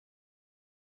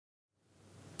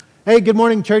Hey, good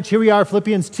morning, church. Here we are,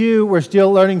 Philippians 2. We're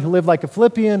still learning to live like a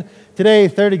Philippian. Today,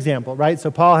 third example, right?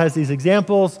 So Paul has these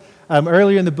examples.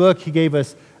 Earlier in the book, he gave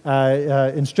us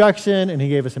instruction and he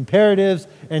gave us imperatives.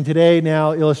 And today,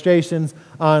 now, illustrations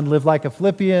on live like a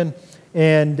Philippian.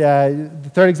 And the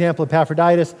third example,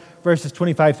 Epaphroditus, verses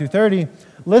 25 through 30.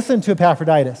 Listen to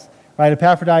Epaphroditus, right?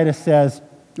 Epaphroditus says,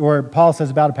 or Paul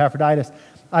says about Epaphroditus,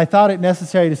 I thought it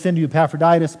necessary to send you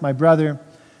Epaphroditus, my brother,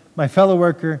 my fellow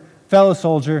worker, fellow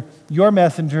soldier, your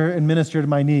messenger and minister to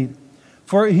my need.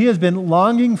 For he has been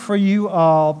longing for you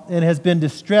all and has been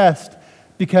distressed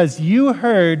because you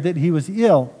heard that he was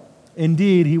ill.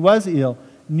 Indeed, he was ill,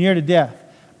 near to death.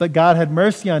 But God had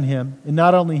mercy on him, and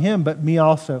not only him, but me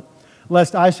also,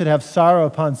 lest I should have sorrow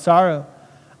upon sorrow.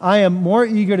 I am more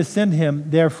eager to send him,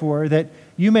 therefore, that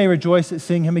you may rejoice at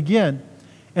seeing him again,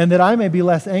 and that I may be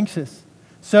less anxious.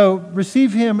 So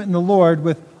receive him in the Lord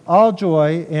with all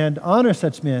joy and honor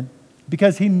such men,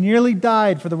 because he nearly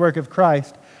died for the work of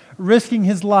Christ, risking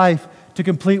his life to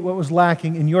complete what was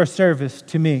lacking in your service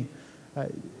to me.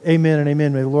 Amen and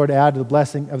amen. May the Lord add to the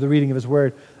blessing of the reading of his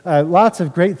word. Lots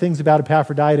of great things about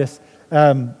Epaphroditus.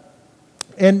 And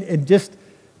just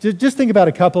think about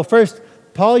a couple. First,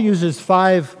 Paul uses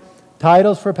 5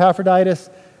 titles for Epaphroditus.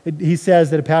 He says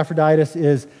that Epaphroditus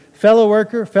is fellow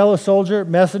worker, fellow soldier,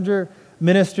 messenger,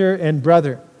 minister, and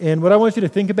brother. And what I want you to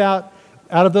think about,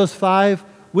 out of those 5,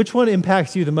 which one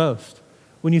impacts you the most?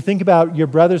 When you think about your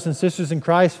brothers and sisters in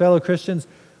Christ, fellow Christians,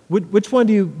 which one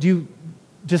do you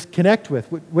just connect with?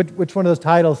 Which one of those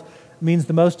titles means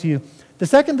the most to you? The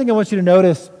second thing I want you to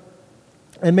notice,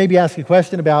 and maybe ask a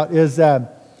question about, is the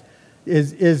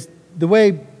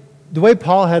way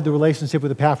Paul had the relationship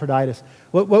with Epaphroditus.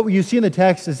 What you see in the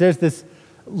text is there's this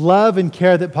love and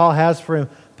care that Paul has for him.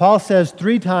 Paul says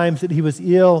 3 times that he was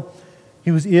ill,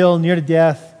 near to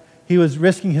death, he was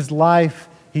risking his life,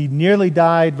 he nearly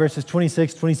died, verses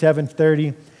 26, 27,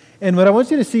 30. And what I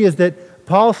want you to see is that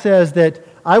Paul says that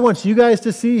I want you guys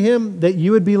to see him, that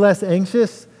you would be less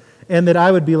anxious, and that I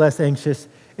would be less anxious.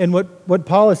 And what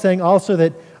Paul is saying also,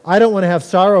 that I don't want to have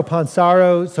sorrow upon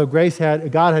sorrow, so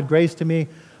God had grace to me.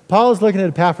 Paul is looking at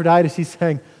Epaphroditus, he's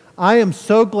saying, I am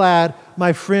so glad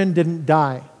my friend didn't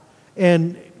die.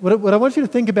 And what I want you to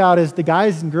think about is the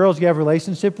guys and girls you have a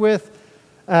relationship with,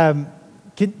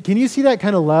 can you see that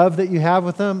kind of love that you have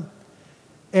with them?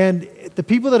 And the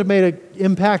people that have made an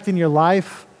impact in your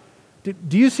life,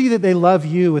 do you see that they love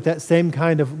you with that same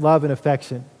kind of love and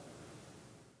affection?